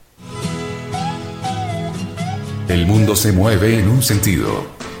El mundo se mueve en un sentido,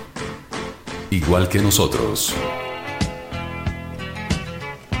 igual que nosotros.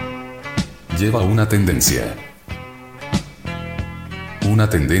 Lleva una tendencia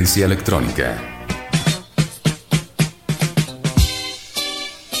electrónica.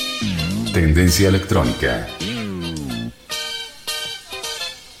 Tendencia electrónica.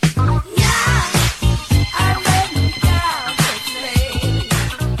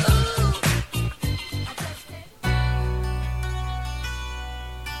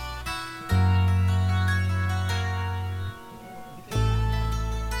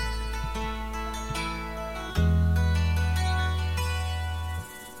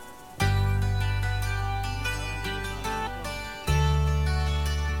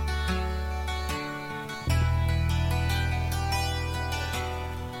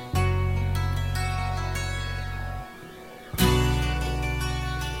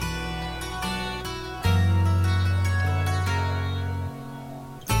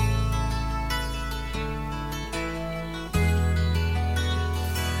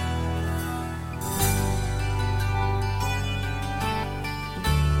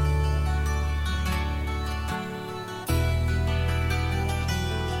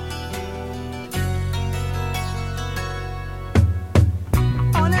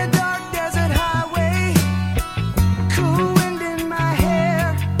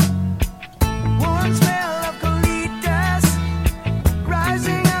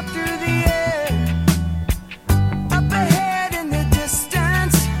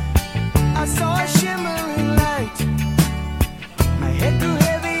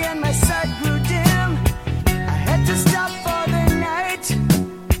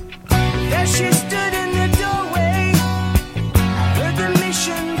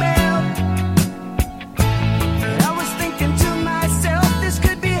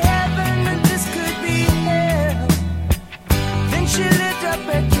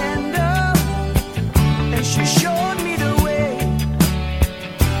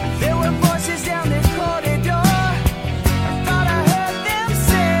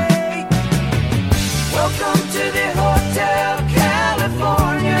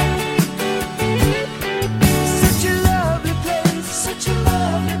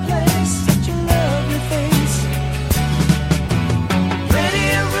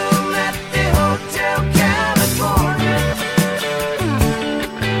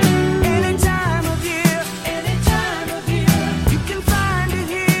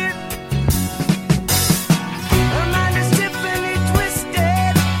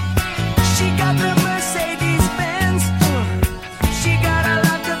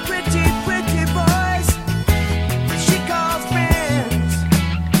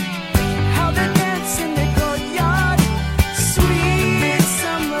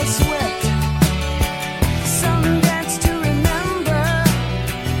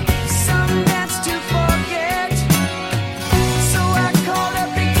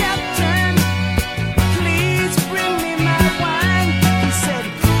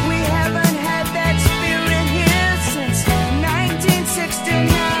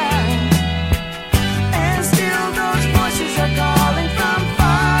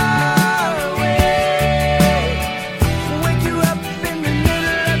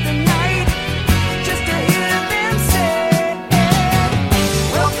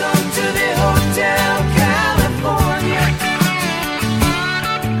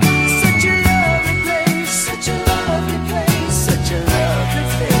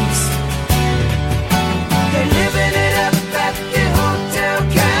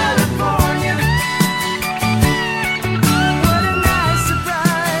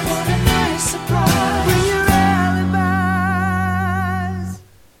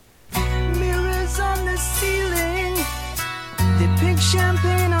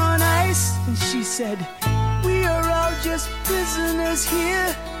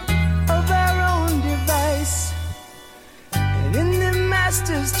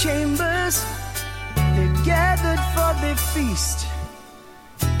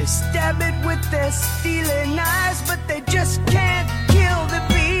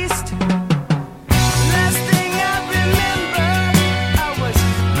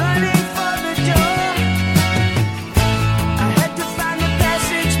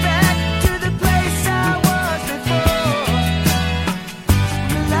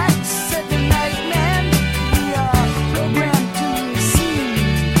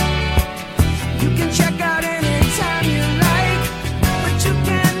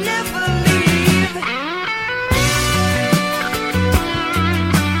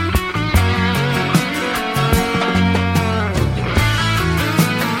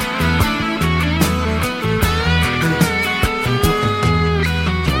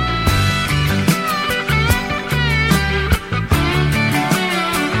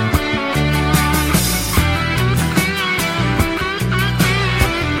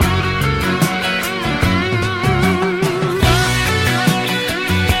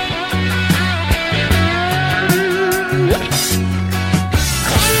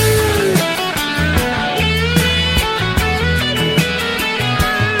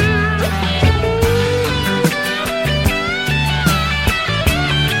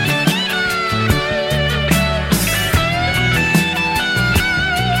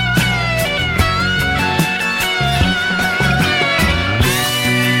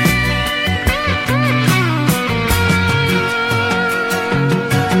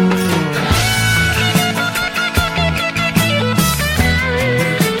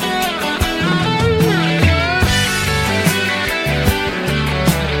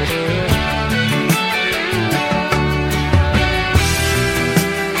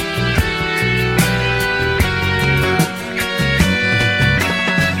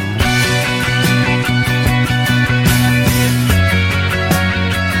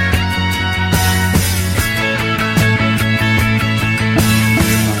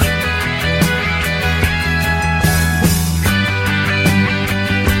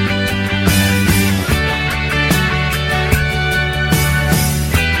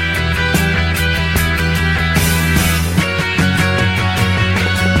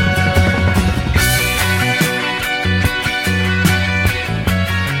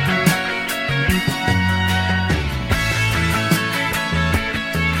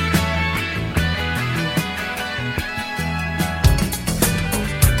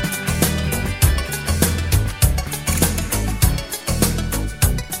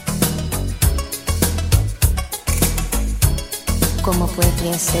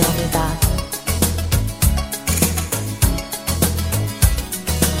 piense olvidar.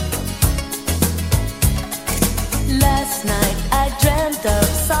 Last night I dreamt of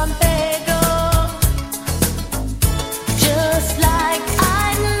San Pedro, just like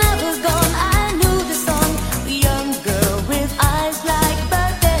I'd never gone. I knew the song, a young girl with eyes like the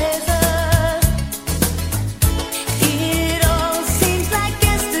desert. It all seems like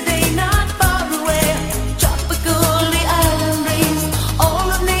yesterday, not far away. Tropical, the island breeze,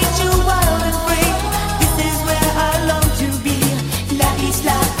 all of nature wild and free. This is where I long to be, La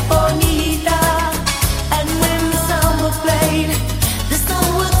Isla Bonita. And when the samba played, the sun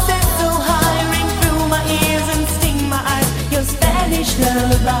would set so high, ring through my ears and sting my eyes, your Spanish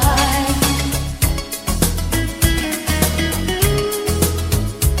lullaby.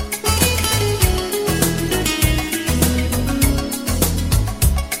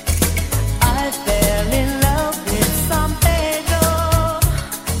 I fell in love with San Pedro.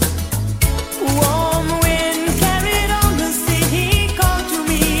 Warm wind carried on the sea. He called to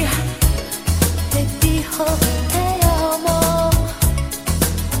me, te dijo te amo.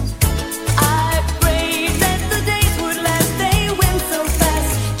 I prayed that the days would last. They went so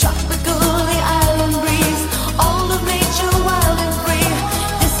fast. Tropical, the island breeze, all of nature wild and free.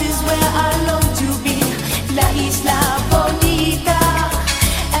 This is where I long to be, La Isla Bonita.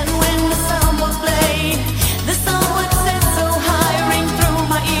 And when the samba played, the sun would set so high, ring through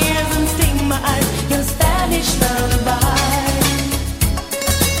my ears and sting my eyes, your Spanish lullaby.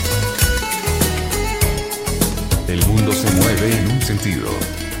 El mundo se mueve en un sentido,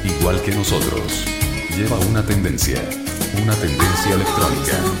 igual que nosotros. Lleva una tendencia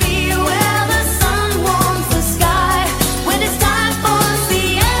electrónica. To be where the sun warms the sky. When it's time for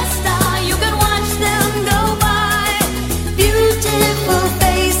siesta, you can watch them go by. Beautiful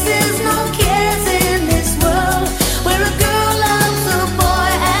faces, no cares in this world, where a girl loves a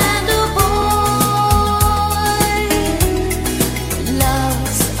boy and a boy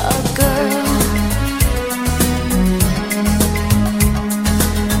loves a girl.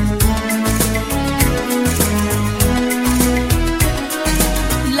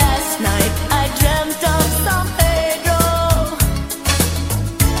 La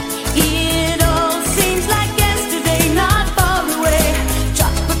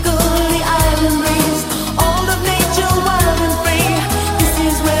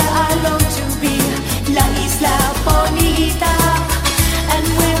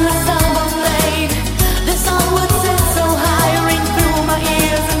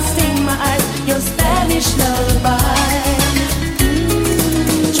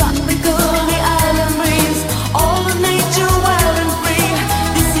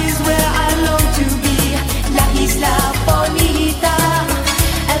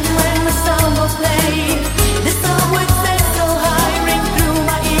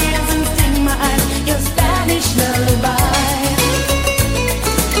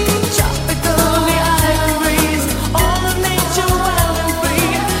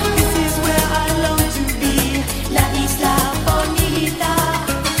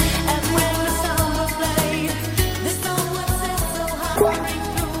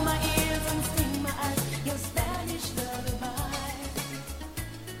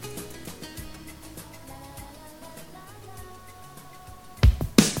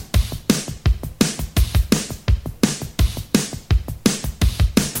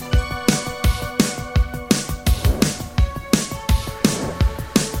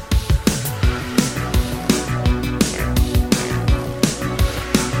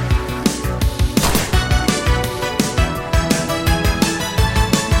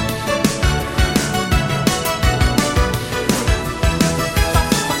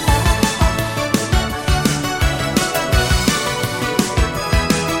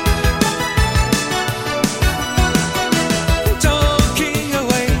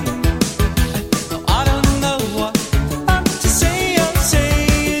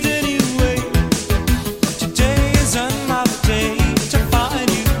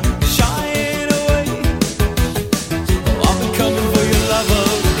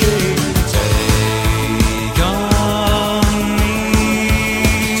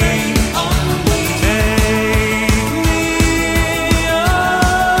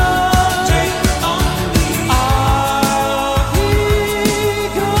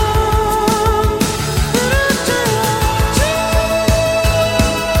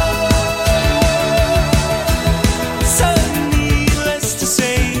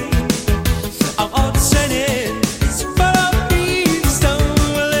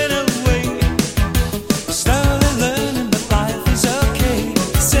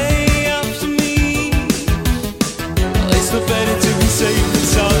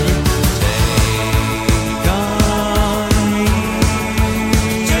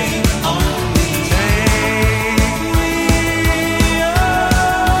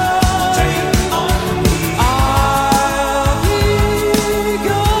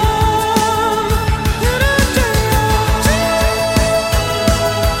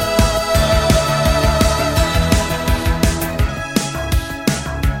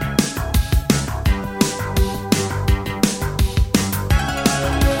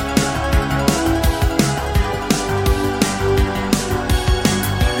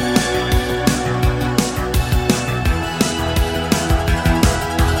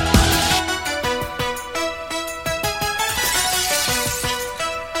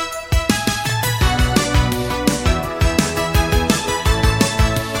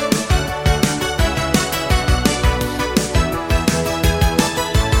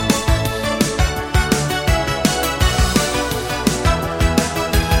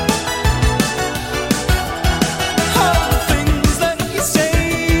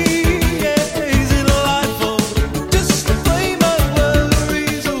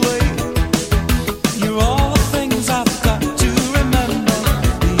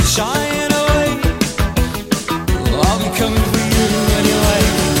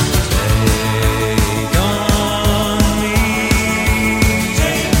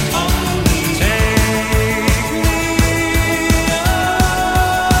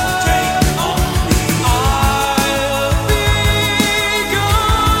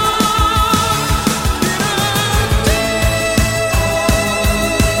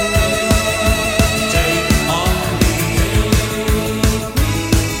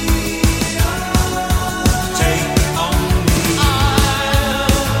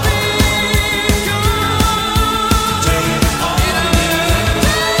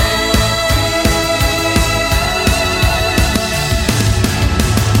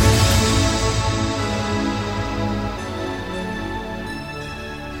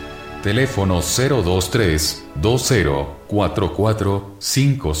Teléfono 023 2044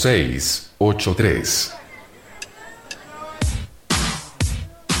 5683.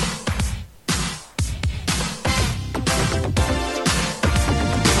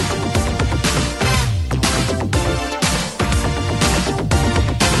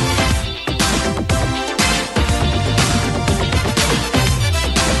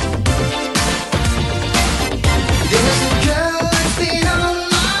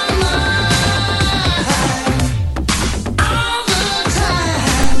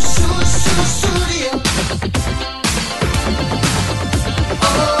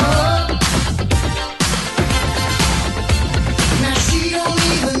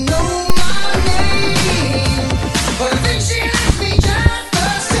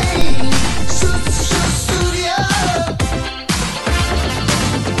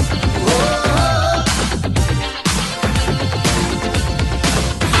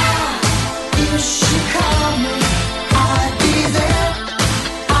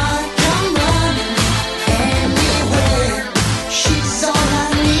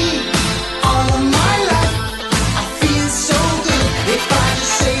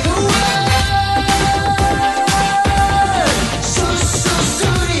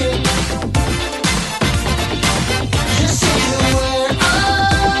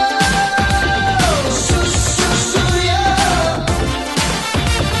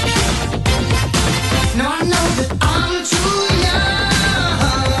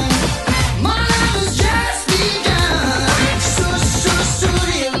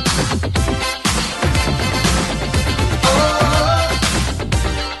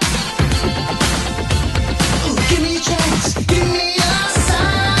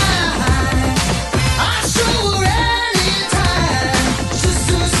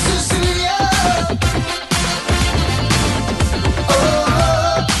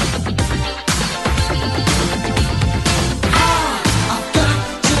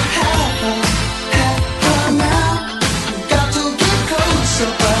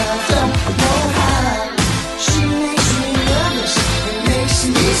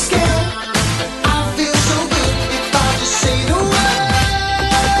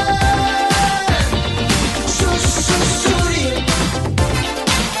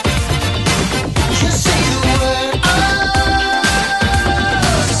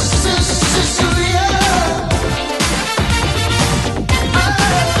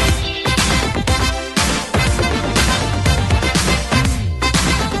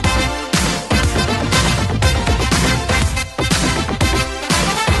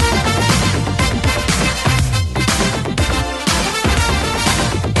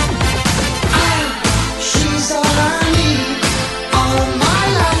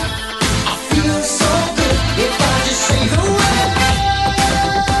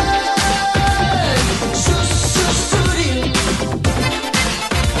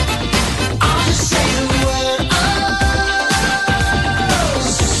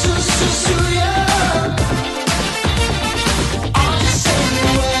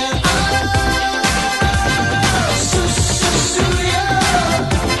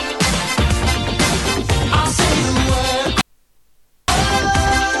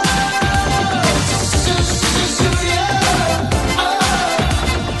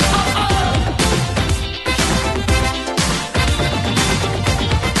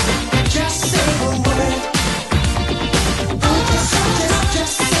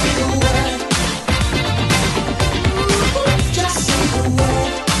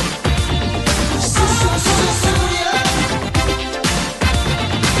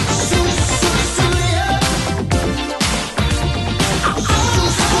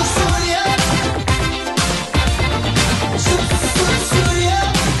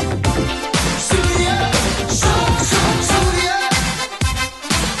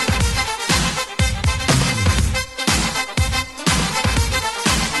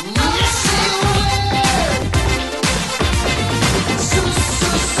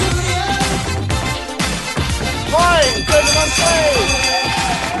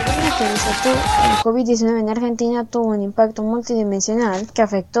 El COVID-19 en Argentina tuvo un impacto multidimensional que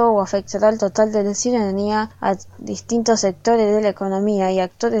afectó o afectará al total de la ciudadanía, a distintos sectores de la economía y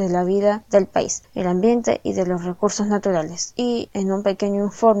actores de la vida del país, el ambiente y de los recursos naturales. Y en un pequeño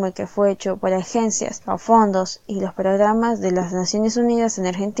informe que fue hecho por agencias, los fondos y los programas de las Naciones Unidas en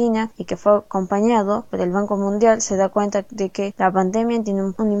Argentina y que fue acompañado por el Banco Mundial, se da cuenta de que la pandemia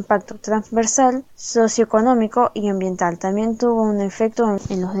tiene un impacto transversal, socioeconómico y ambiental. También tuvo un efecto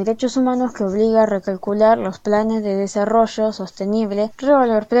en los derechos derechos humanos que obliga a recalcular los planes de desarrollo sostenible,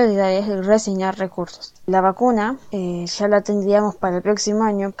 reevaluar prioridades y reasignar recursos. La vacuna ya la tendríamos para el próximo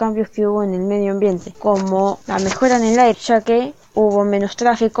año, cambios que hubo en el medio ambiente, como la mejora en el aire, ya que hubo menos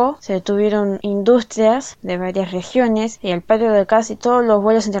tráfico, se detuvieron industrias de varias regiones y el paro de casi todos los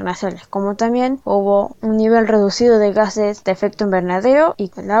vuelos internacionales, como también hubo un nivel reducido de gases de efecto invernadero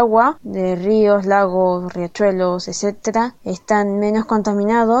y el agua de ríos, lagos, riachuelos, etc. están menos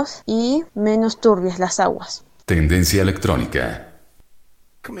contaminados y menos turbias las aguas. Tendencia electrónica.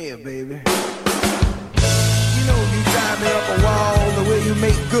 Come here, baby. You know you drive me up a wall the way you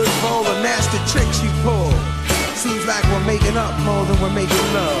make good for all the nasty tricks you pull. Seems like we're making up more than we're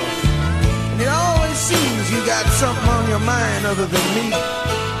making love. And it always seems you got something on your mind other than me.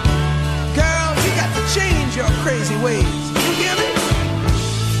 Girl, you got to change your crazy ways. You hear me?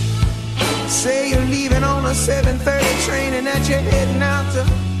 Say you're leaving on a 7:30 train and that you're heading out to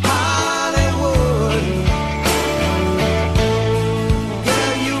Hollywood.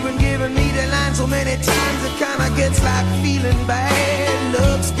 Girl, you've been giving me the line so many times it kinda gets like feeling bad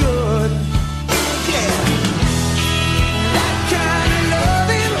looks good. Yeah.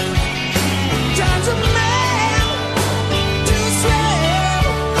 Turns a man to slave.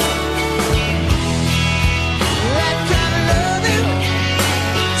 That kind of loving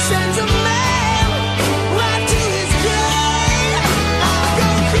sends a man right to his grave. I go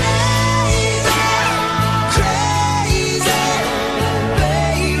crazy, crazy,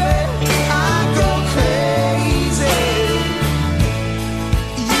 baby. I go crazy.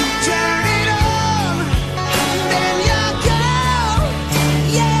 You turn it on, then you go.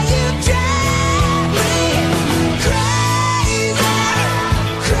 Yeah, you turn.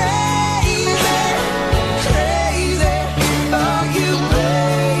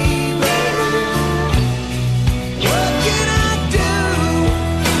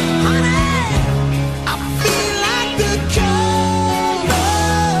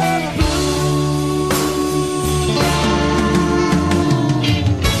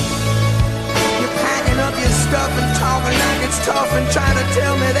 Tough and trying to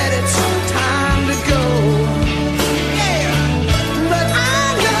tell me that it's time to go. Yeah, but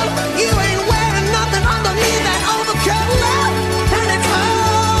I know you ain't wearing nothing underneath that overcoat, and it's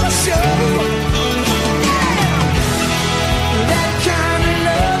all show. Yeah, that kind of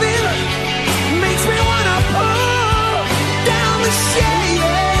loving makes me wanna pull down the shade.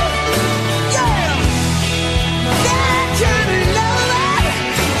 Yeah, that kind of love.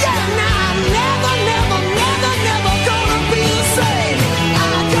 Yeah, now I'm never, never, never, never gonna be the same. I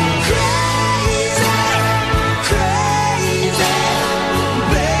go crazy, crazy,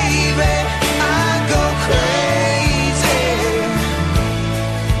 baby. I go crazy.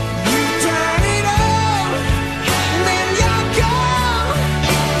 You turn it on, then you're gone.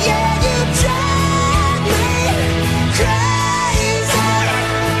 Yeah, you drive me crazy,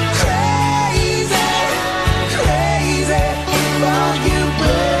 crazy, crazy for you,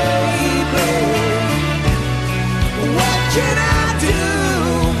 baby. What can I do,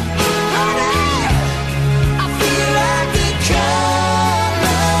 honey? I feel like the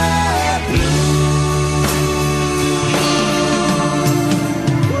color blue.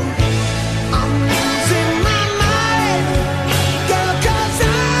 I'm losing my mind, girl, 'cause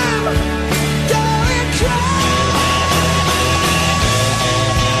I'm going crazy.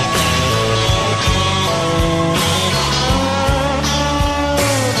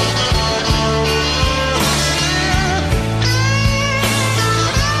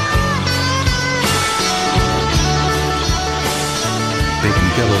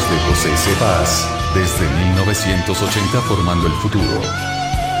 Técnica 2 de José C. Paz, desde 1980 formando el futuro.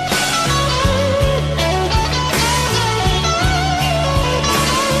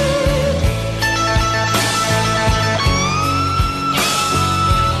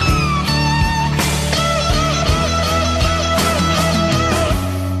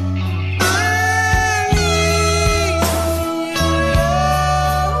 I need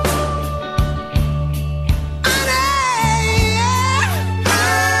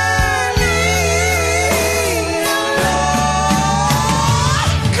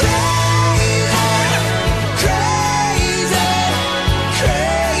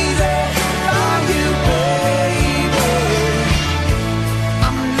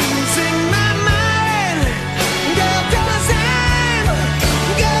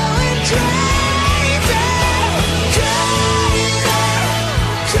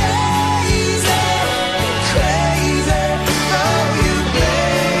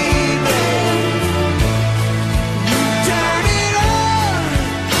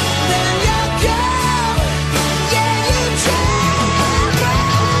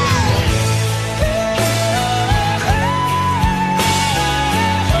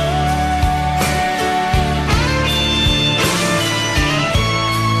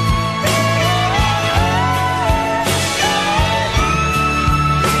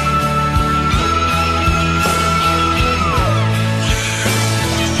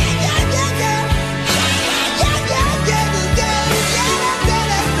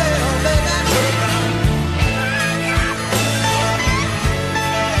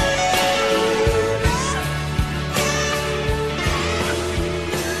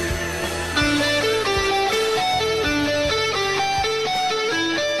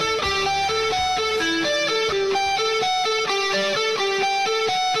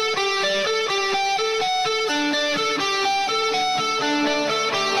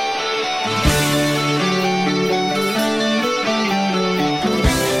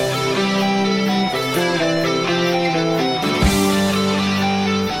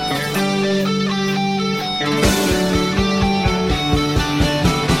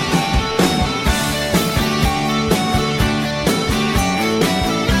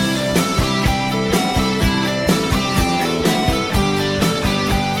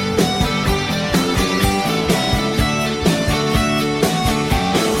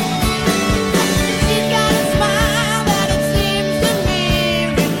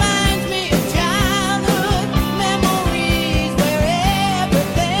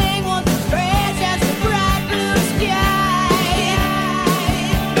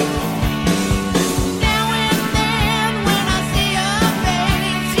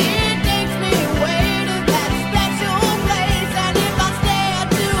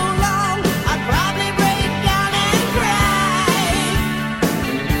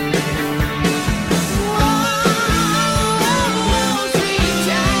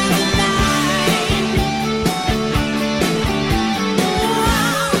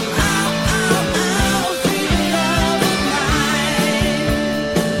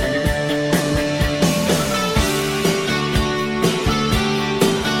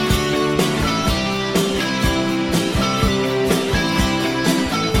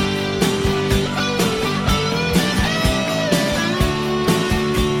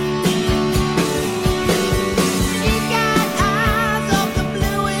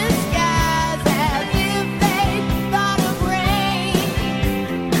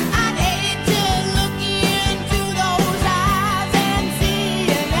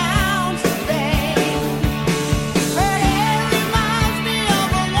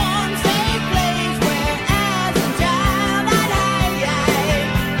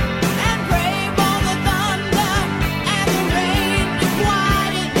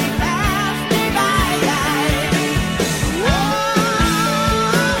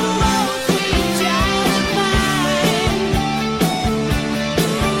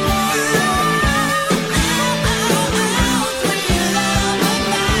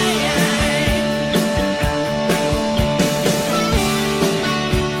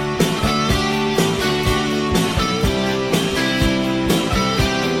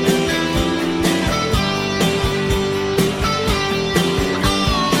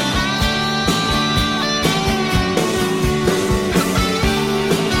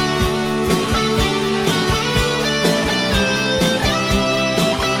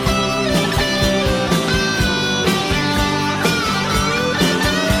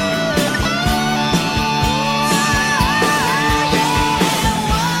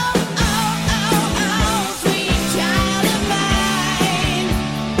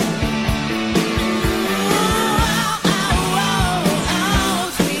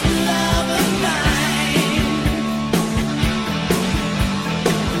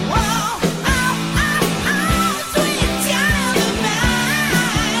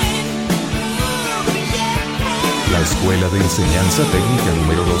de Enseñanza Técnica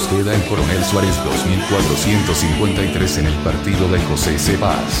número 2 queda en Coronel Suárez 2453 en el partido de José C.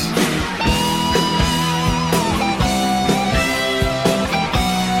 Paz.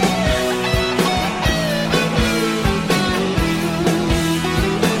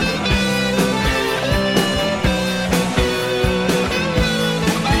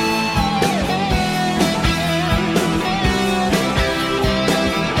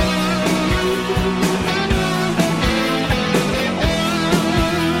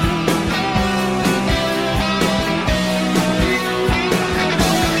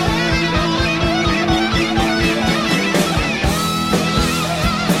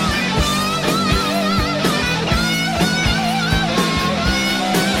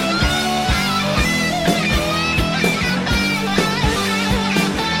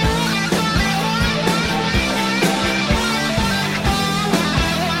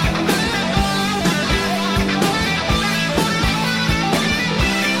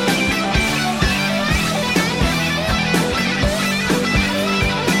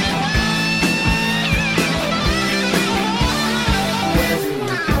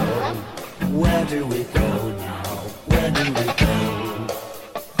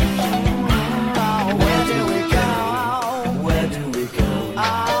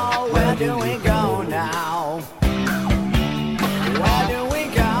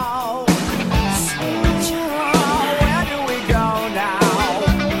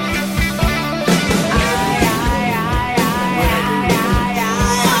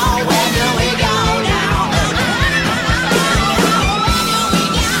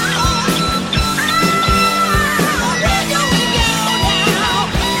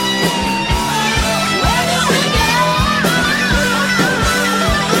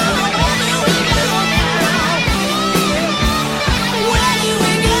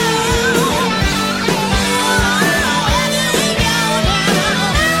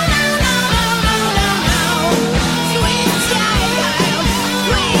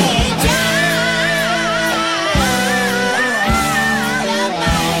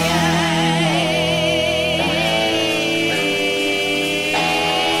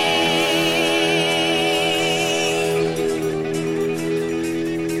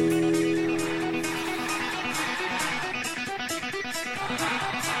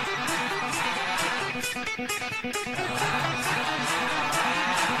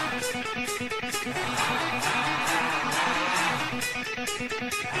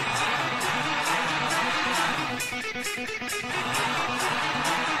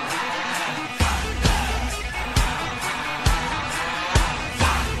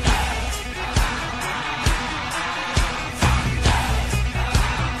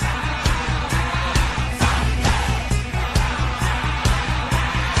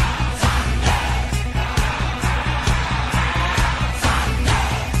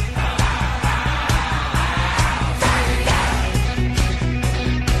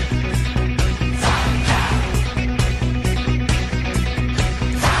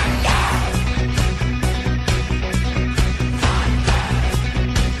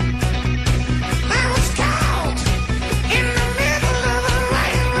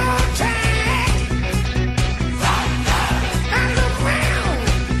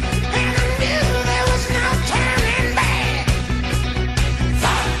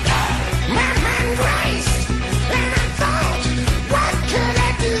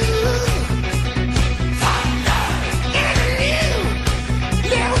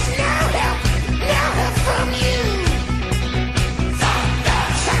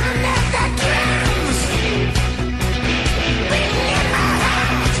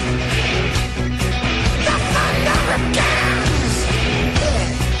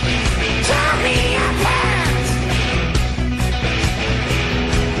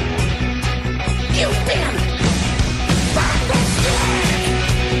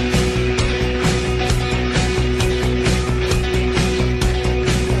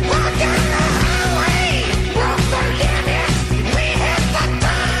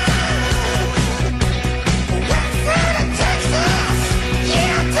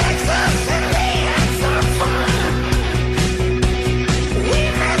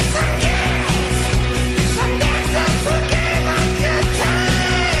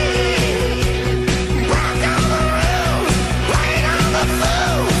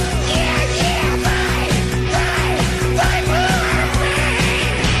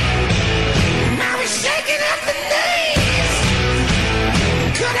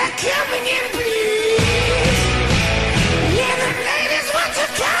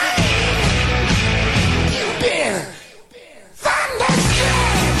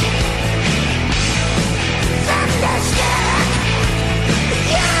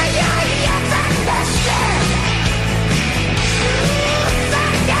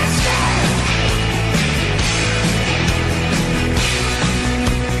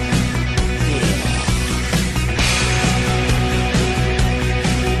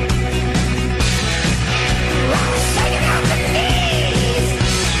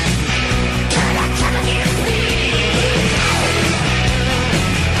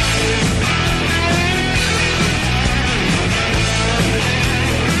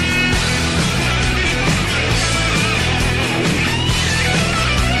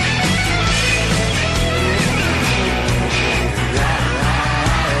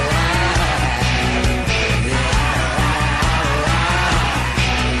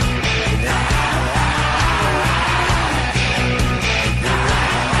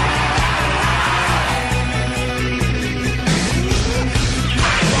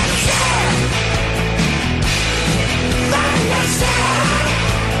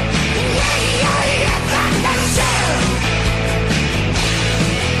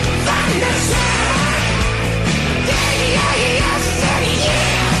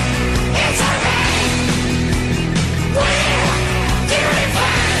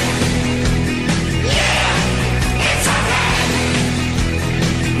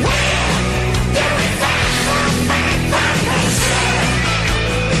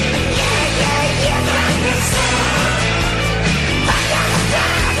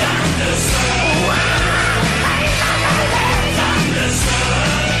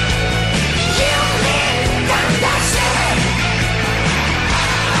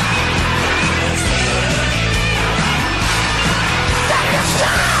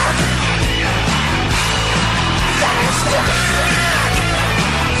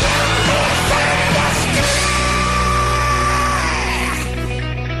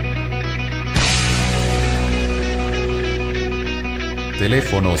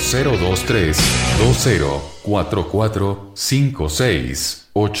 Teléfono 023 2044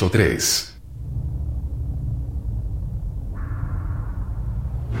 5683.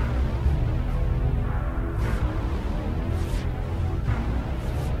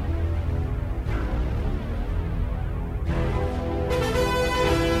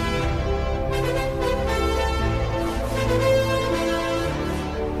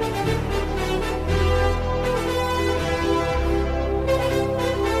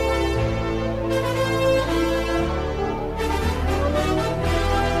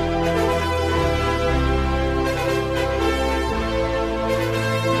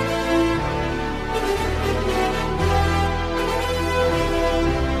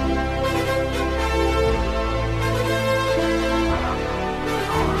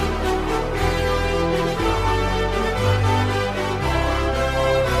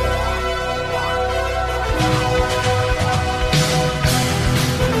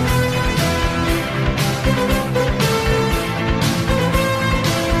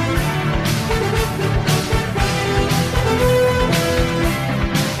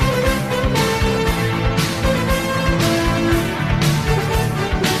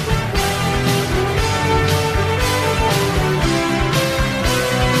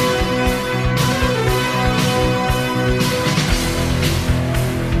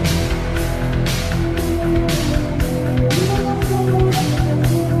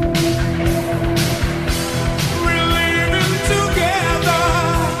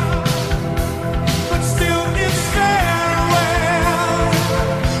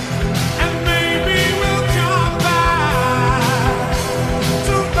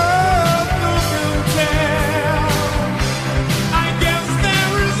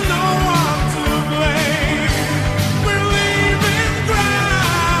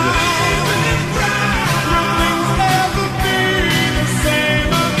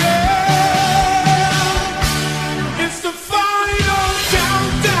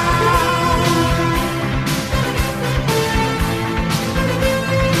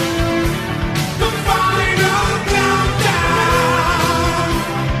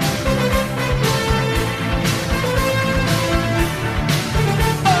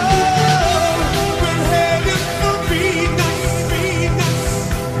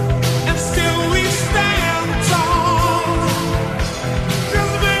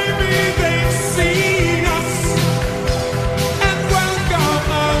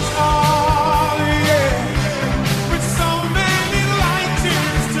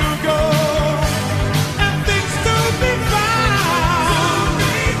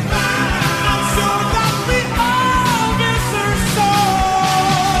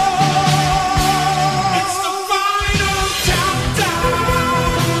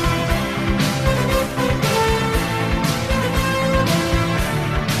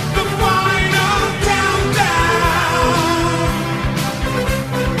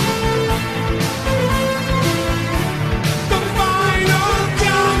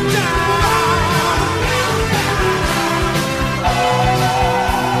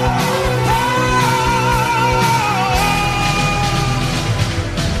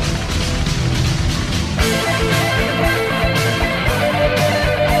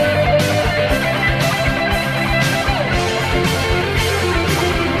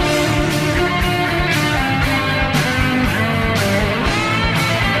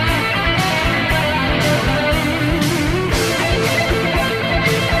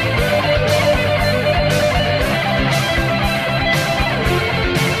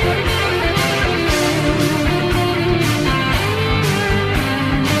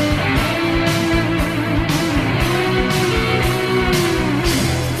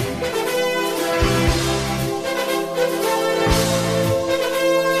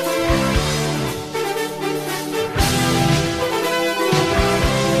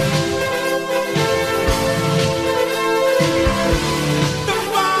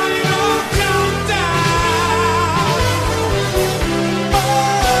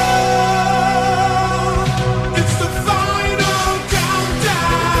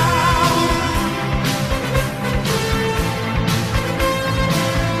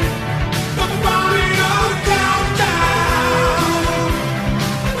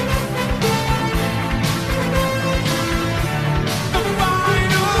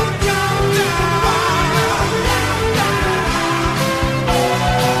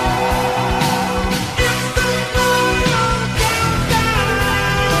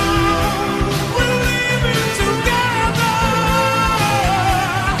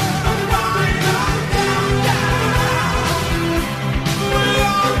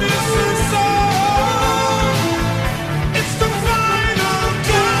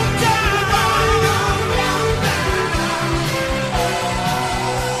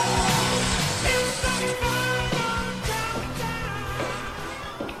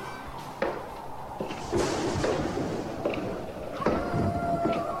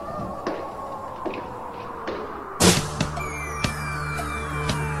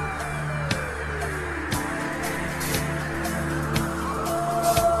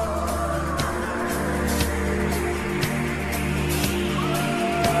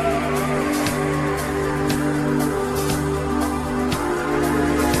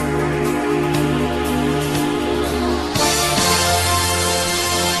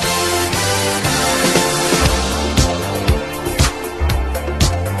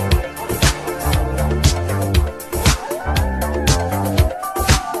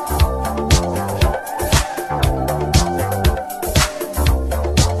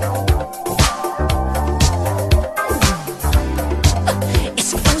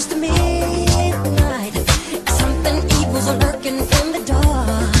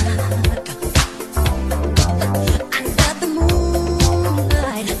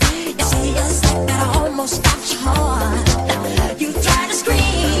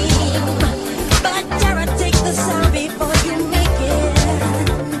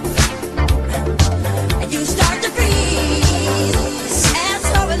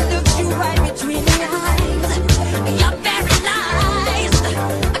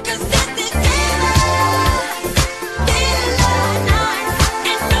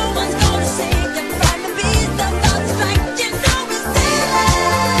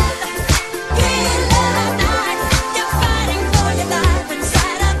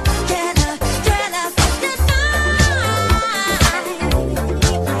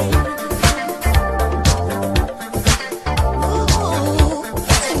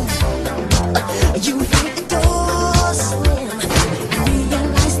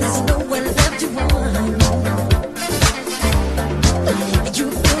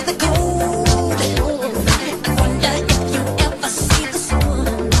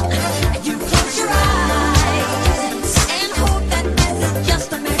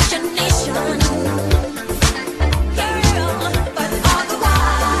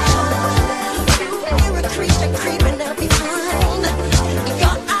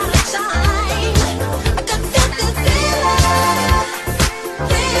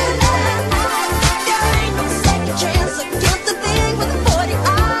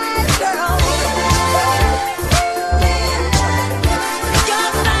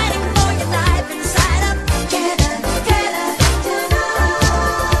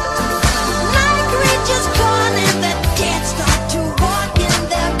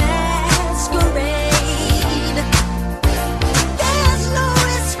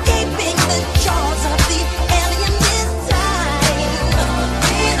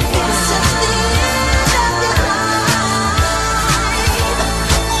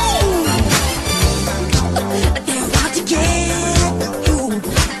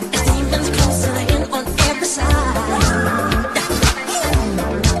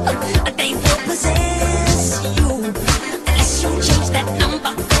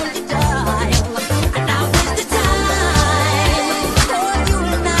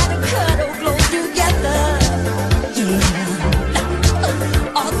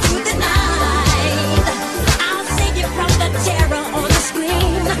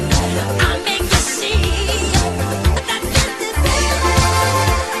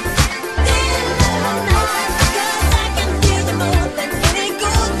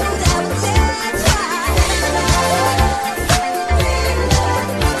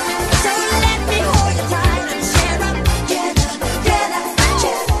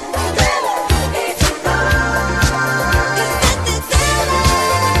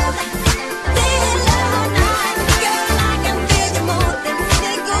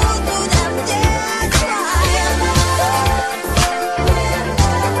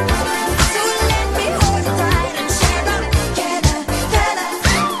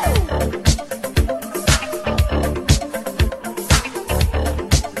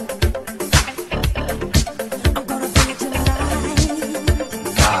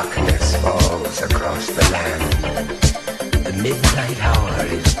 hour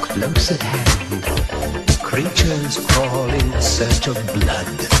is close at hand. Creatures crawl in search of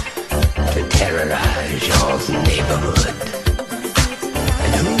blood to terrorize your neighborhood.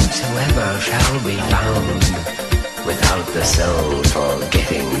 And whosoever shall be found without the soul for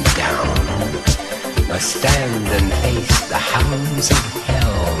getting down must stand and face the hounds of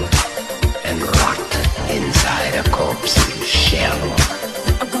hell and rot inside a corpse's shell.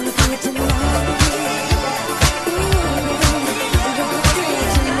 I'm gonna do it tonight.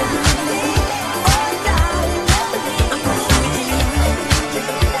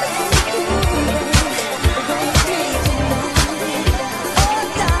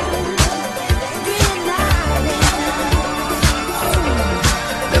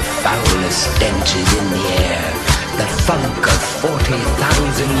 Stench is in the air, the funk of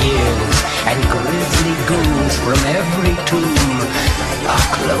 40,000 years, and grisly ghouls from every tomb are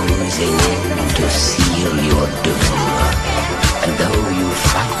closing in to seal your doom. And though you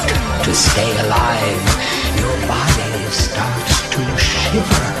fight to stay alive, your body starts to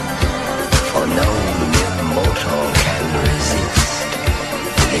shiver, for no immortal can resist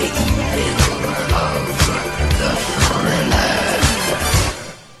the evil of the thriller.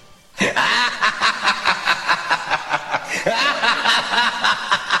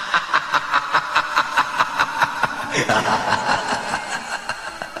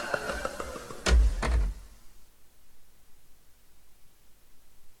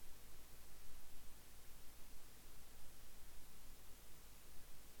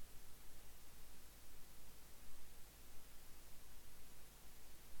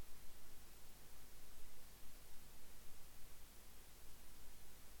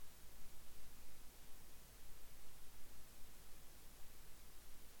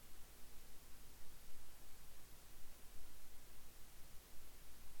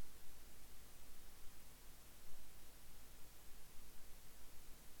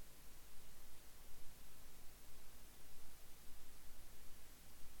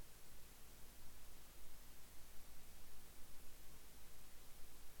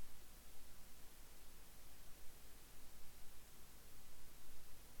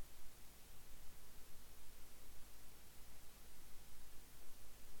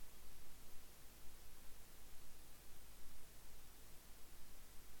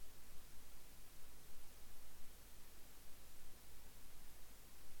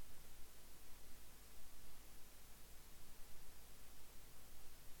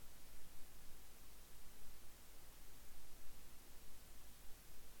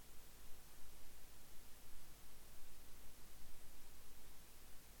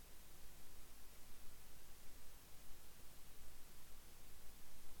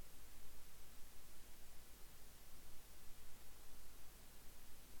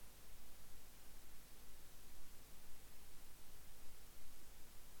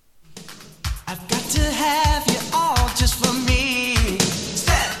 I've got to have you all just for me.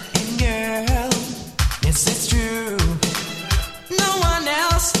 Step in, girl. Yes, it's true. No one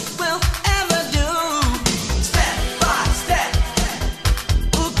else will ever do. Step by step.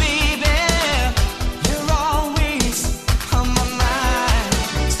 Ooh, baby, you're always on my mind.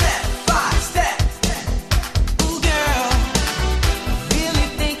 Step by step. Ooh, girl, I really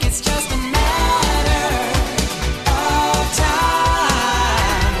think it's just a matter of time.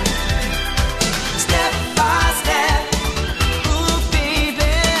 Step by step, ooh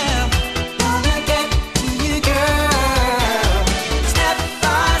baby, wanna get to you, girl. Step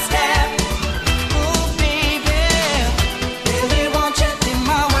by step, ooh baby, really want you in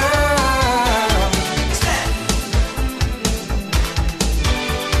my world. Step,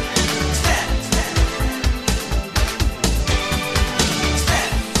 step, step, step,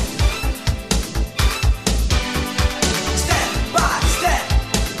 step by step.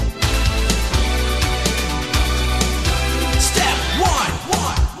 Step one.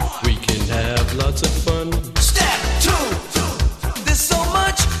 We can have lots of fun. Step two. There's so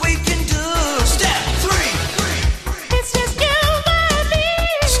much we can do. Step three. It's just you and me.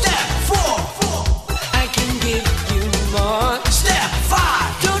 Step four. I can give you more. Step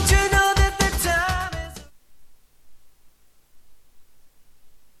five. Don't you know that the time is...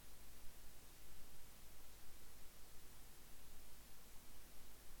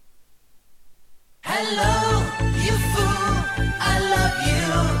 Hello, you fool, I love you.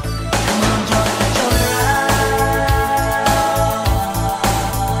 Come on, join the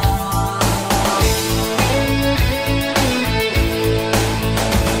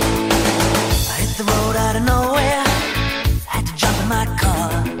I hit the road out of nowhere. Had to jump in my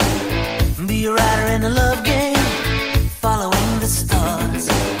car. Be a rider in a love game, following the stars.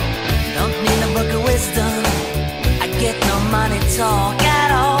 Don't need a book of wisdom. I get no money talk.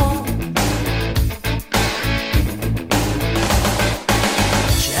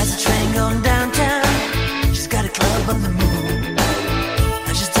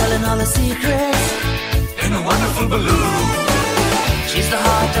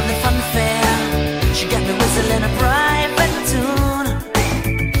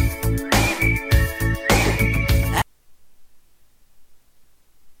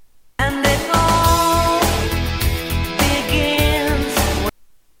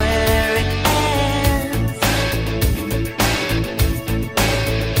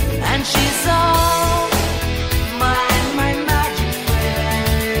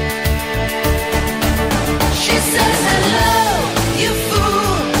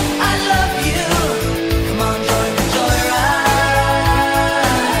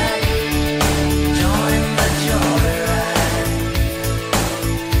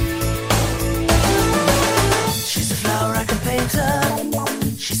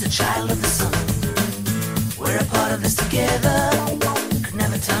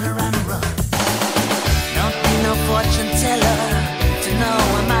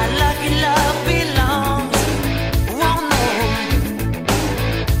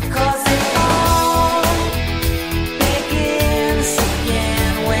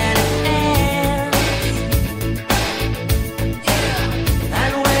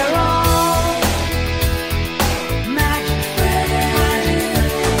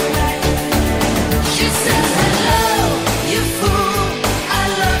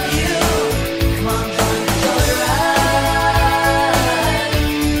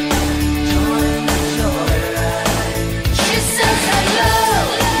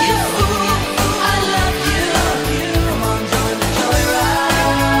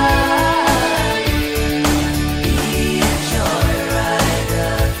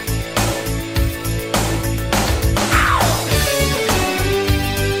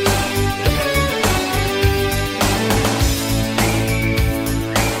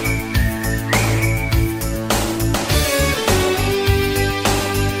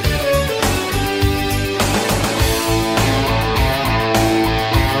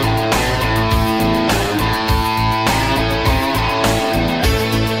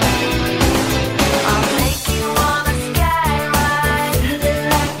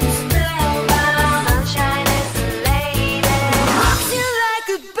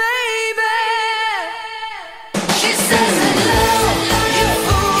 baby. She says hello, you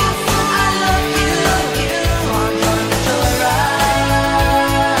fool, I love you, come on, join the joyride,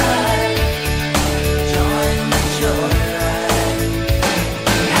 join the joyride.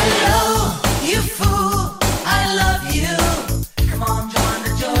 Hello, you fool, I love you, come on, join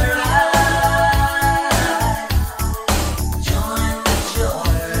the joyride, join the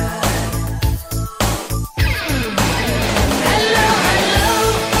joyride. Hello, hello,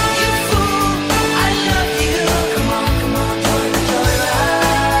 you fool, I love you, come on, join the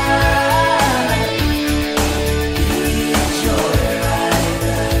joyride, be a joyrider.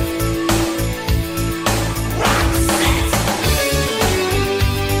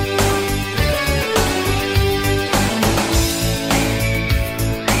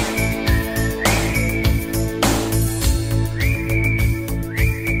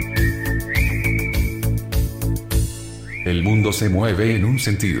 El mundo se mueve en un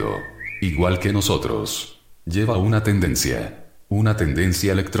sentido, igual que nosotros. Lleva una tendencia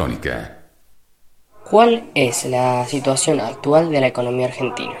electrónica. ¿Cuál es la situación actual de la economía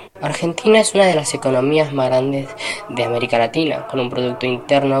argentina? Argentina es una de las economías más grandes de América Latina, con un Producto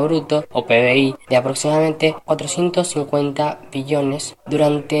Interno Bruto, o PBI, de aproximadamente 450 billones.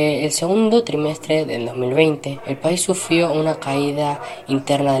 Durante el segundo trimestre del 2020, el país sufrió una caída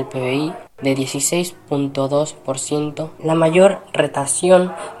interna del PBI de 16.2%, la mayor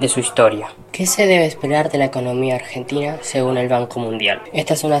retracción de su historia. ¿Qué se debe esperar de la economía argentina según el Banco Mundial?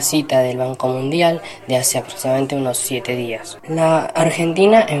 Esta es una cita del Banco Mundial de hace aproximadamente unos 7 días. La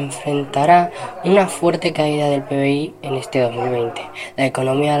Argentina enfrentará una fuerte caída del PBI en este 2020. La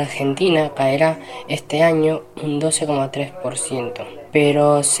economía argentina caerá este año un 12,3%.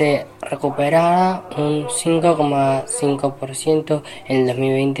 pero se recuperará un 5,5% en el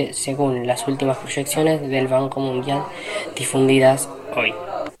 2020 según las últimas proyecciones del Banco Mundial difundidas hoy.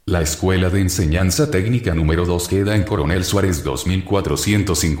 La Escuela de Enseñanza Técnica número 2 queda en Coronel Suárez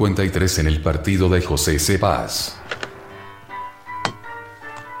 2453 en el partido de José C. Paz.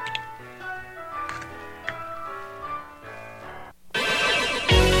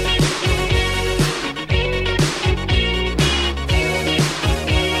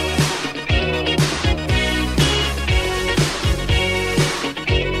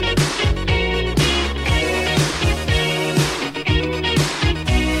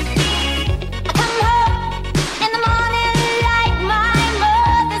 In the morning, like my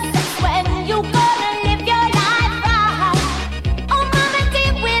mother says, when you gonna live your life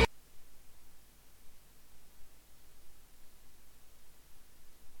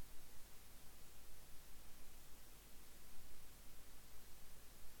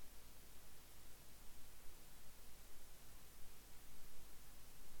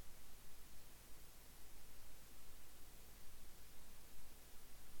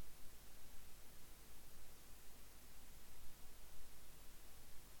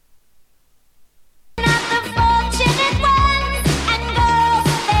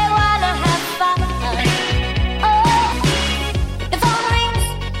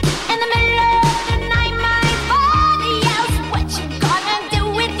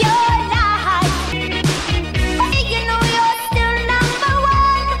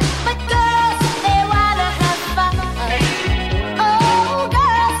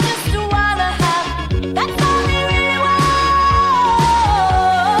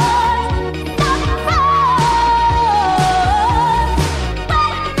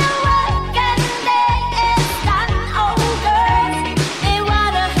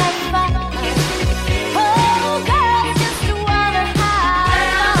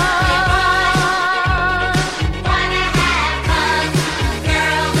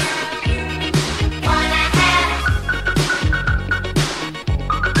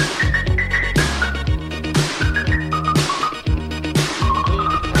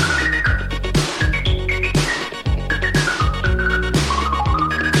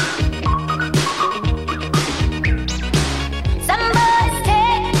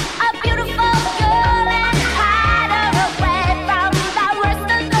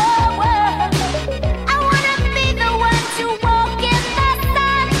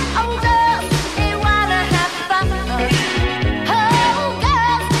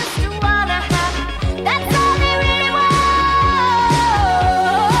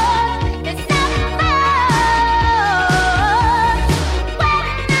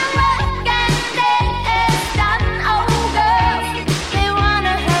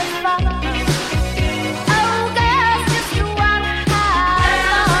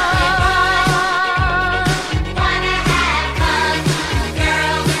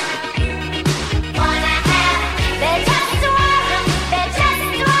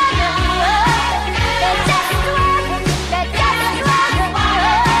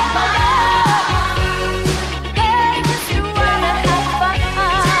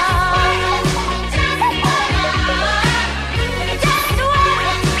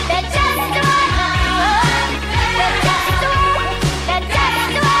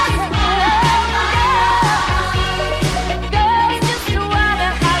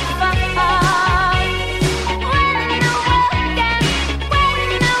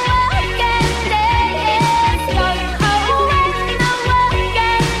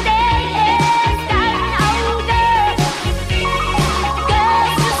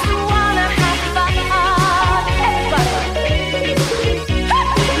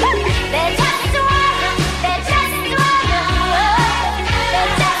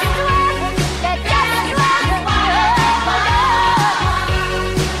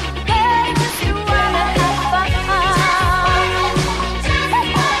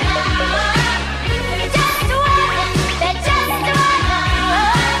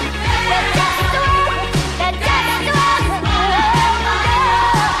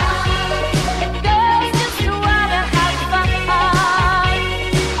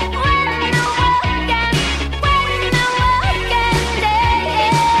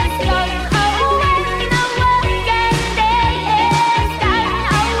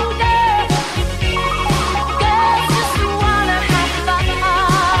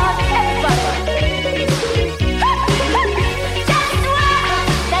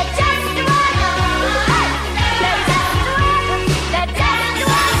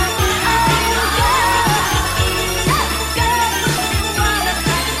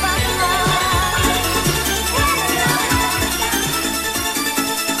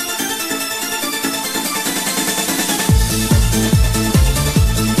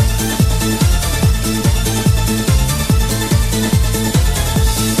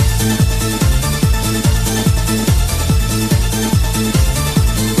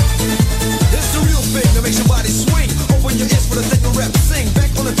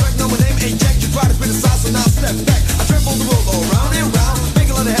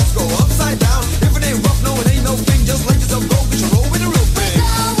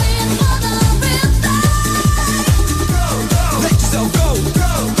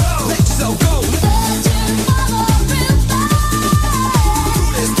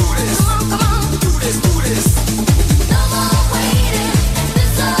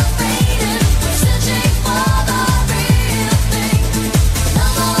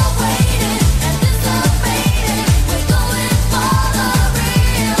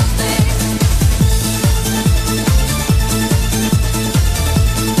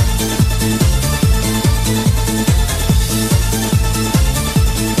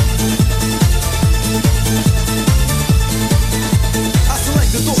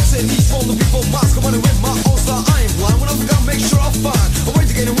Send these from the people, mask, come on with my own style. I ain't blind, when I forgot, make sure I find a way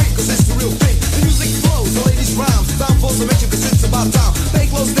to get away, cause it's the real thing. The music flows, the ladies rhymes. Time for some action, cause it's about time.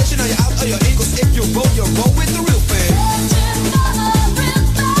 Pay close attention, are you out, are you in? Cause if you roll with the real thing.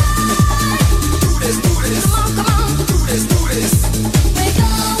 Do this, do this. Come on, do this, do this. We're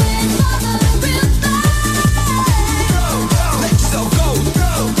going for the real thing. Go, go, let yourself go,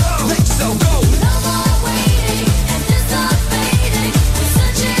 go, go, let yourself go. No more waiting, anticipating. We're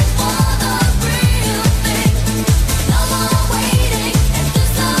searching for the real thing. No more waiting,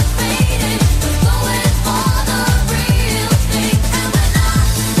 anticipating. We're going for the real thing. And we're not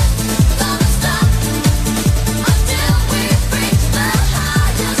gonna stop until we reach the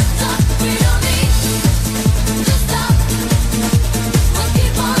highest top. We don't need to stop. We'll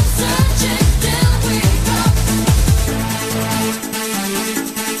keep on searching till we drop.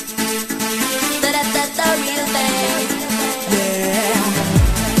 That's the real thing.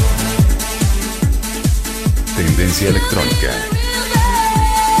 Tendencia electrónica.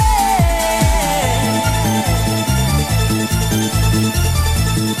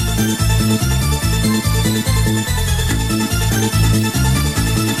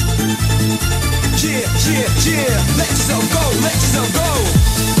 Yeah, yeah, yeah. Let yourself go, let yourself go.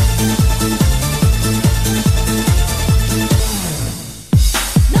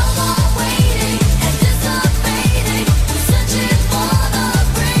 No more waiting, anticipating. We're searching for the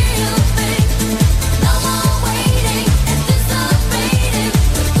real thing. No more waiting, anticipating.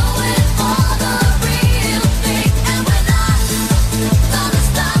 We're going for the real thing. And we're not gonna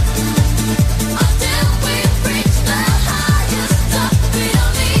stop until we reach the highest top. We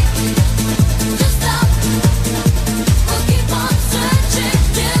don't need to stop. We'll keep on searching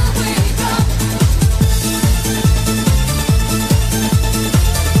till we drop.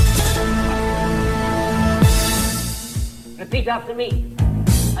 Repeat after me.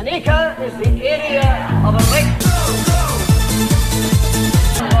 An acre is the area of a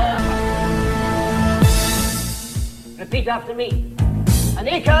Repeat after me. An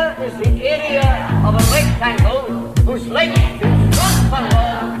acre is the area of a rectangle whose length is 1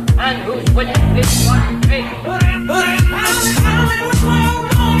 furlong and whose width is 1 feet.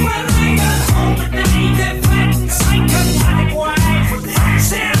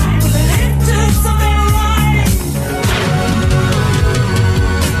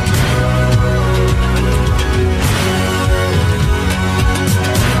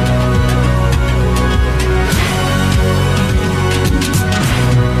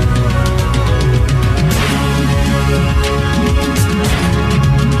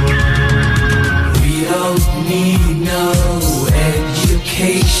 We don't need no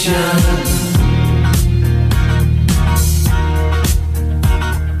education.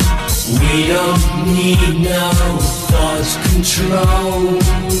 We don't need no thought control.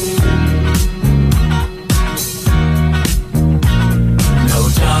 No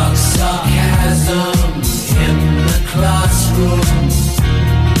dark sarcasm in the classroom.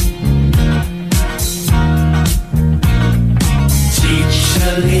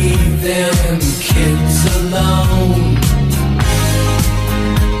 Teacher, leave them kids alone.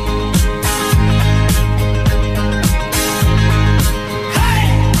 Hey,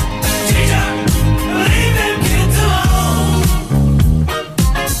 teacher, leave them kids alone.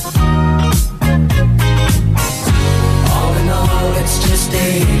 All in all, it's just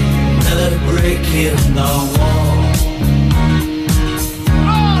another brick in the wall.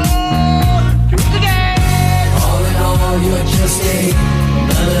 All in all, you're just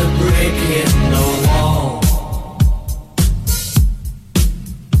another brick in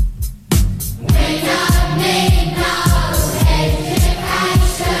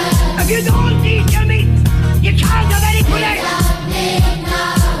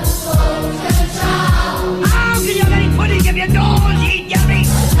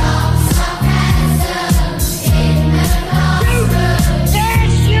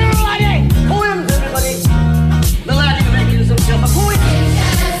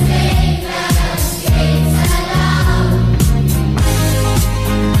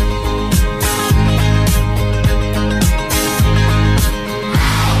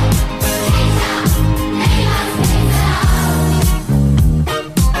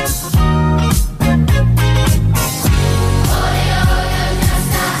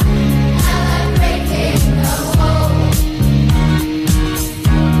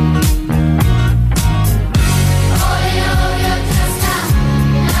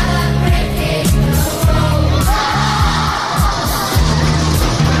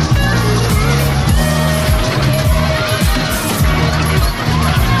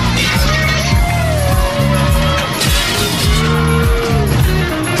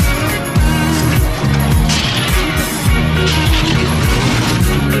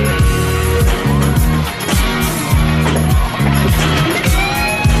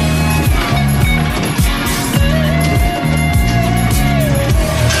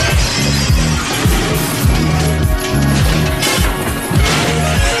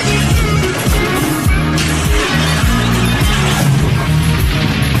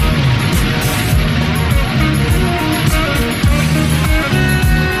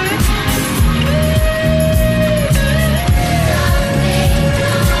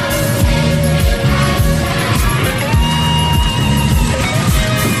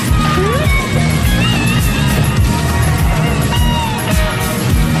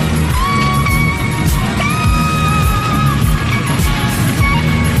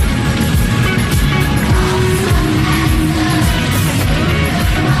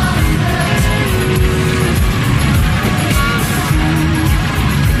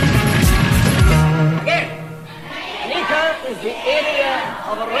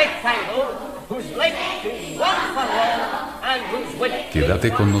rectangle whose length is 1 furlong and whose width.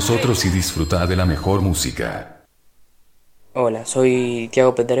 Quédate con nosotros y disfruta de la mejor música. Hola, soy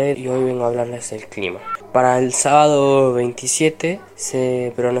Tiago Peteret y hoy vengo a hablarles del clima. Para el sábado 27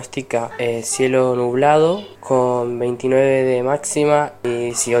 se pronostica cielo nublado con 29 de máxima y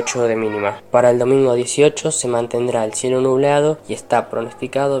 18 de mínima. Para el domingo 18 se mantendrá el cielo nublado y está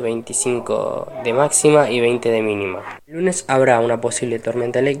pronosticado 25 de máxima y 20 de mínima. El lunes habrá una posible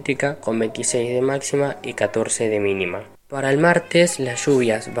tormenta eléctrica con 26 de máxima y 14 de mínima. Para el martes las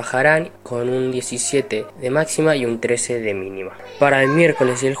lluvias bajarán con un 17 de máxima y un 13 de mínima. Para el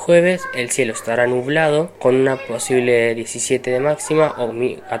miércoles y el jueves el cielo estará nublado con una posible 17 de máxima o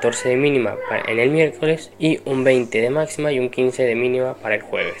 14 de mínima en el miércoles y un 20 de máxima y un 15 de mínima para el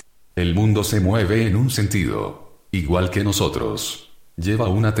jueves. El mundo se mueve en un sentido, igual que nosotros. Lleva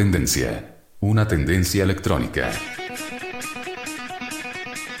una tendencia electrónica.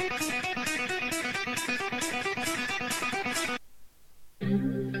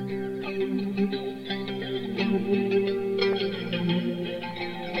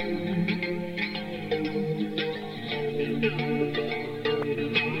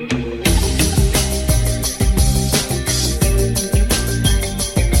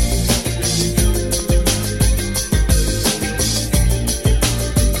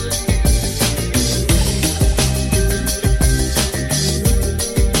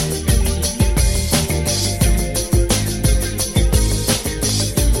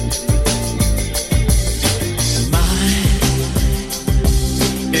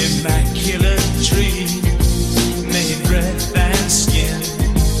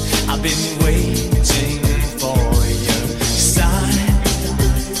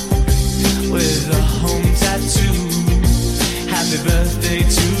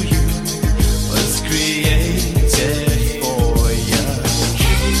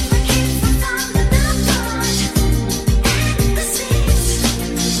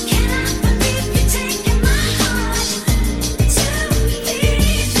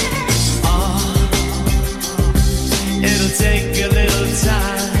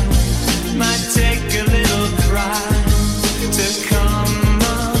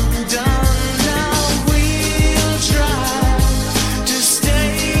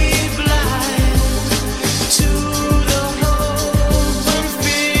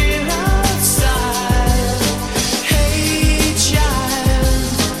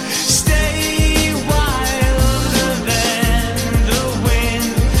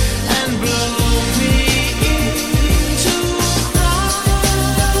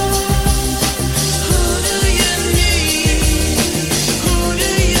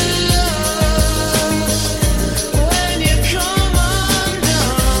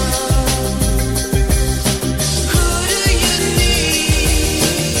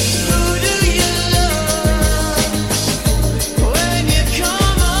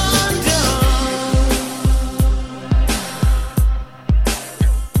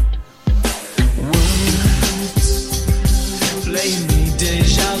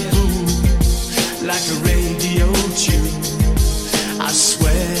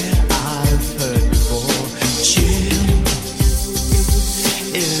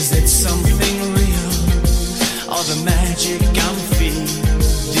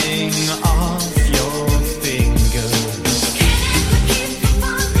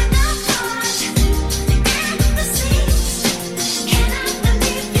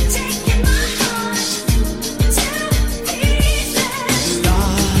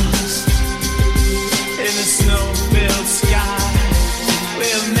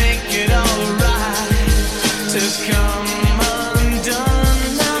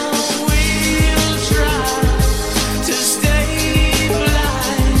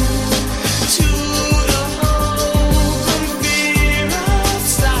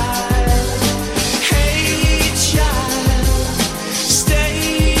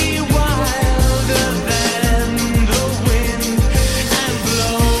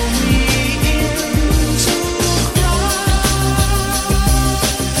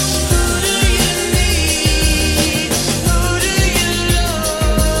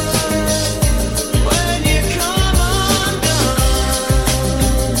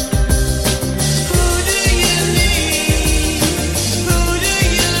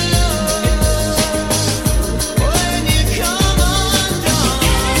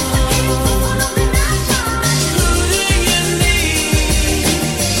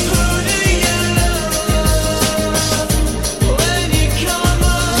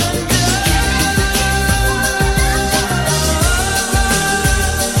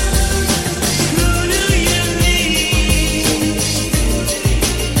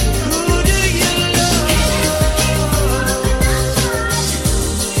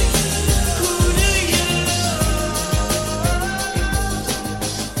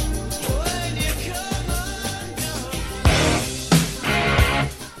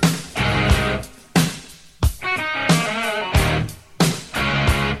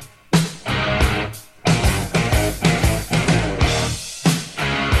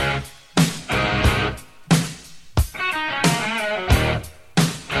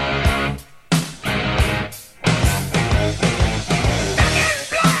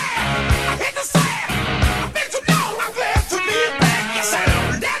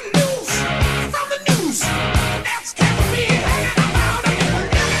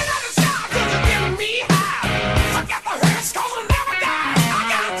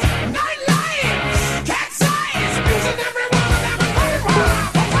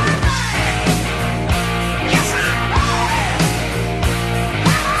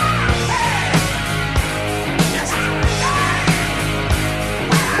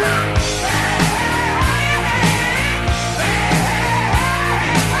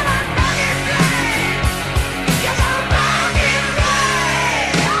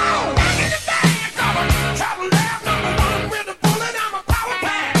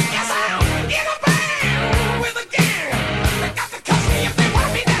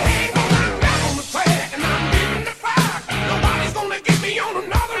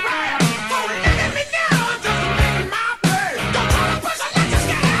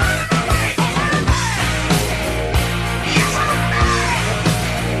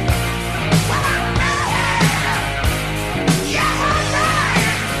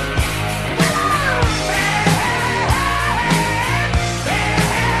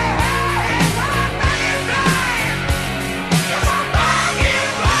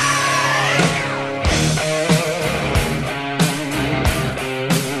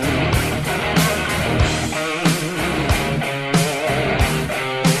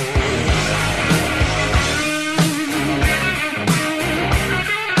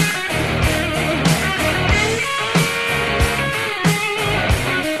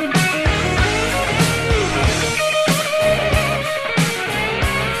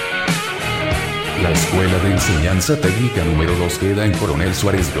 enseñanza técnica número 2 queda en Coronel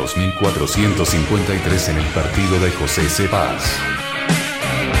Suárez 2453 en el partido de José C. Paz.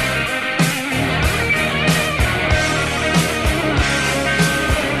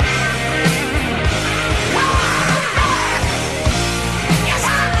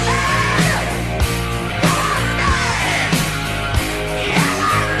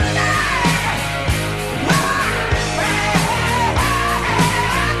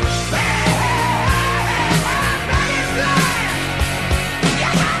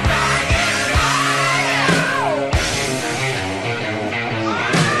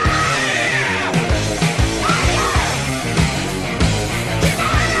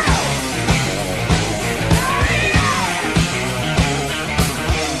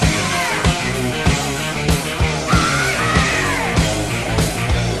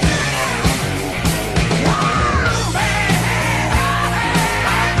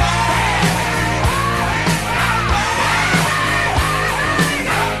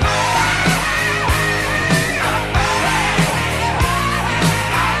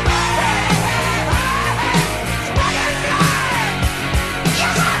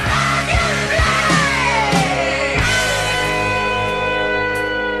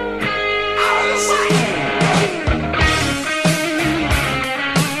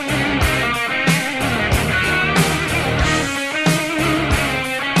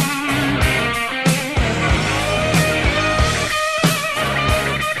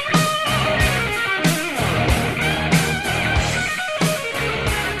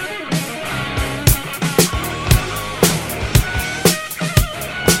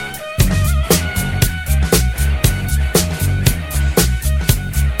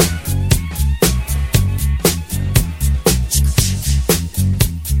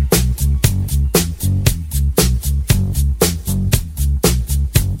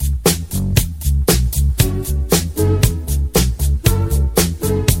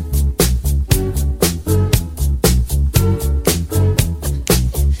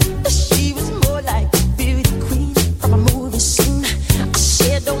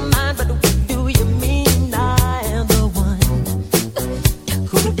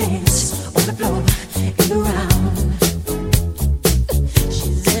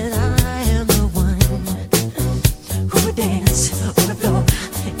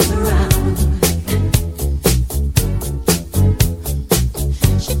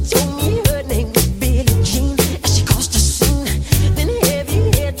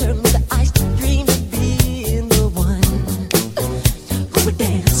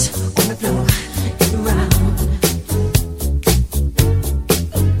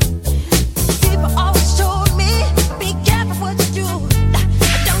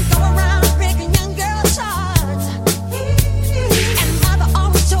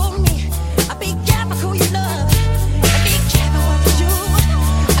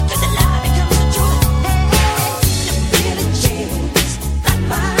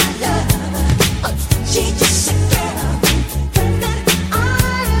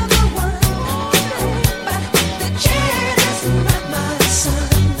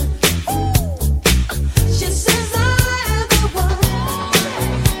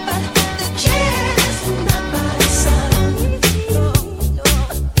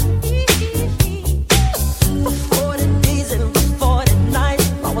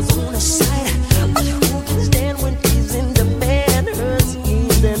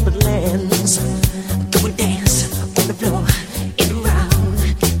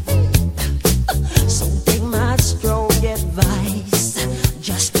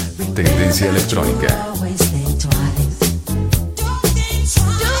 Tendencia electrónica.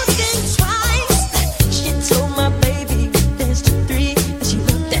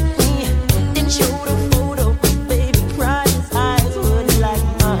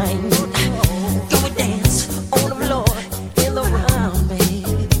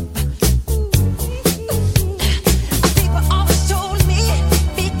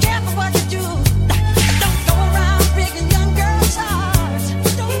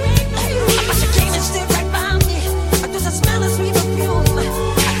 Right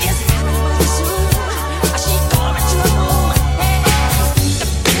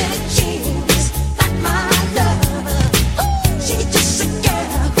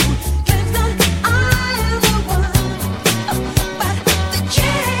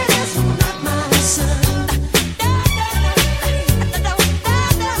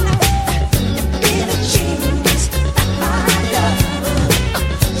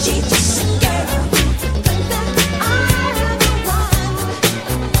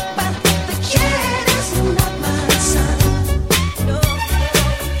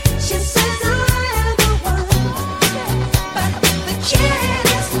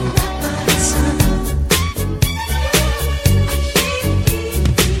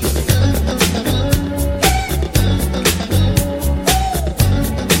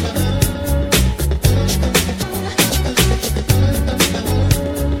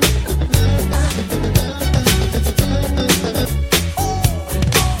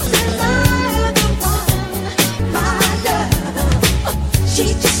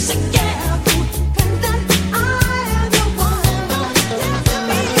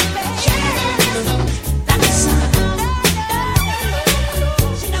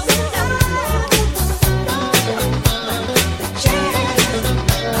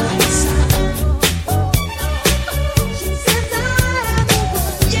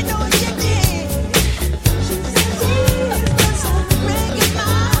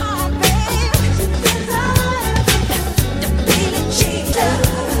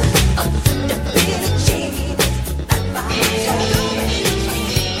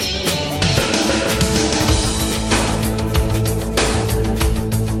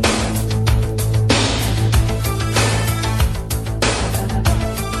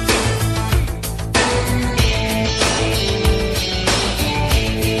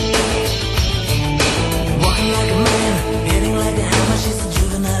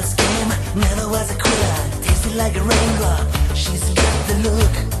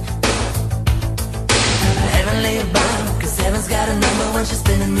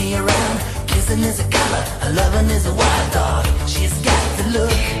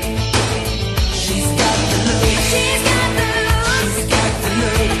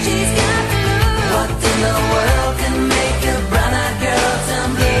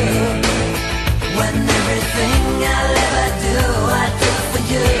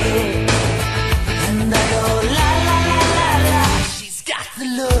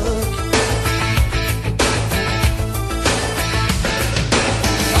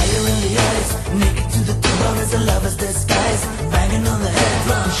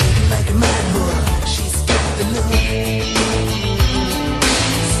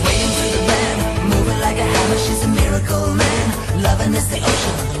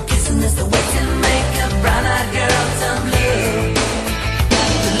Dancing is the way to make a brown-eyed girl turn blue.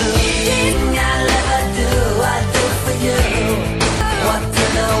 Anything I'll ever do, I'll do for you. What in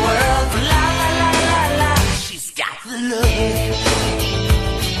the world? La la la la la. She's got the look.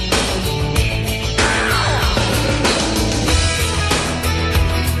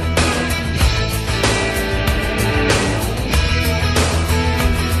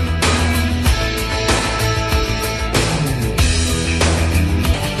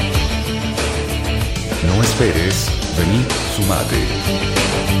 No esperes, vení, sumate.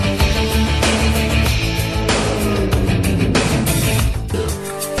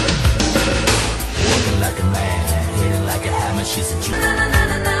 Like a man, hitting like a hammer, she's a Jew.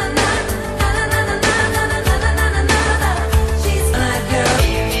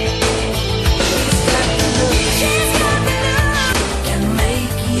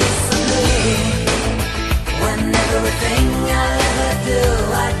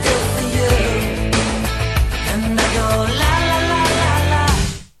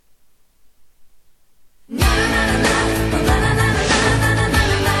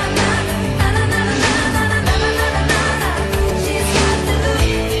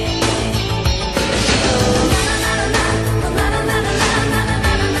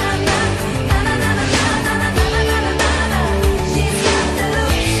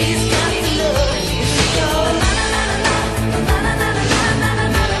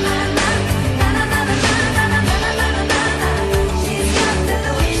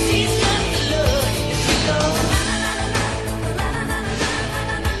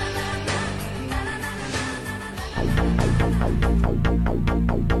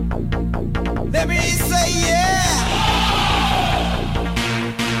 Let me say yeah.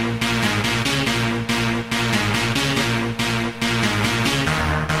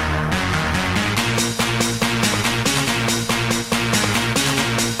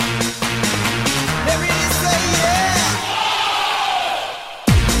 Let me say yeah.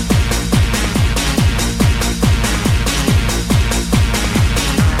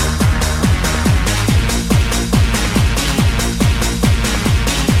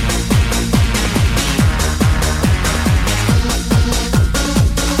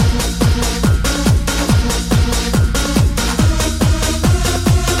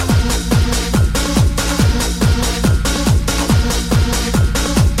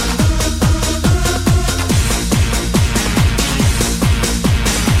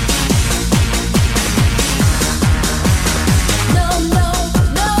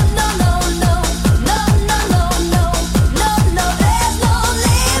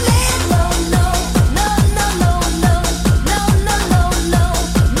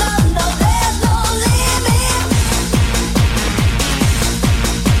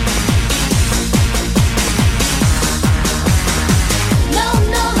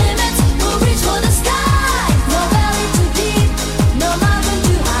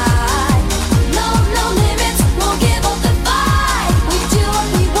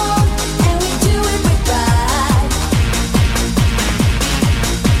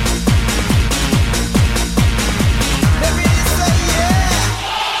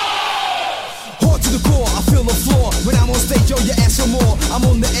 When I'm on stage, yo, you ask for more. I'm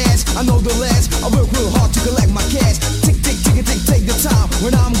on the edge, I know the last. I work real hard to collect my cash. Tick, tick, tick, tick, take the time.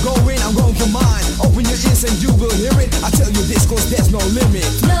 When I'm going for mine. Open your ears and you will hear it. I tell you this, cause there's no limit.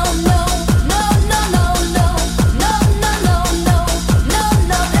 No, no, no, no, no, no, no, no, no, no, no,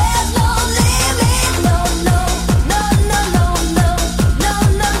 no, there's no limit. No, no, no, no, no, no, no,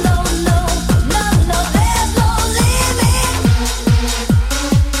 no, no, no, no, no, there's no limit.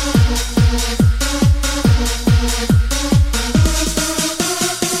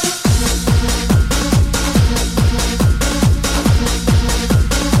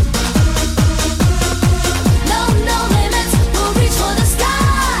 No, no limits, we'll reach for the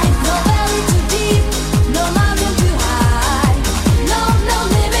sky. No valley too deep, no mountain too high. No, no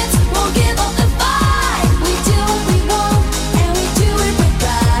limits, won't give up the fight. We do what we want, and we do it with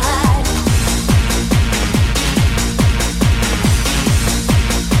pride.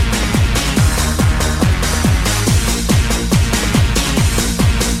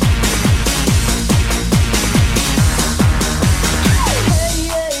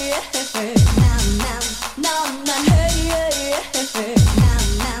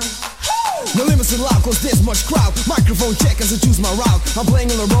 No limits allowed, cause there's much crowd. Microphone check as I choose my route. I'm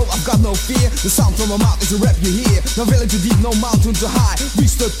playing on the road, I've got no fear. The sound from my mouth is a rap you hear. No valley too deep, no mountain too high.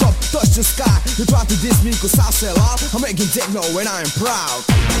 Reach the top, touch the sky. You try to diss me cause I sell out. I'm making techno and I am proud.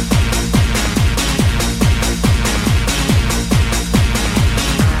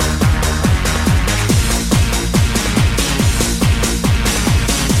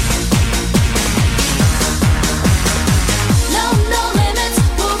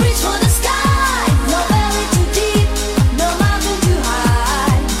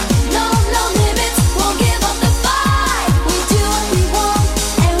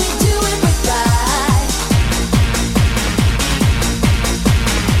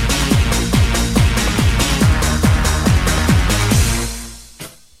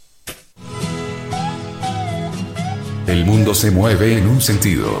 El mundo se mueve en un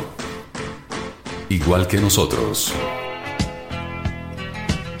sentido, igual que nosotros.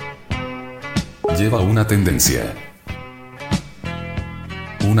 Lleva una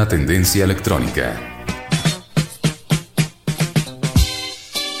tendencia electrónica.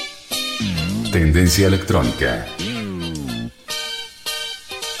 Tendencia electrónica.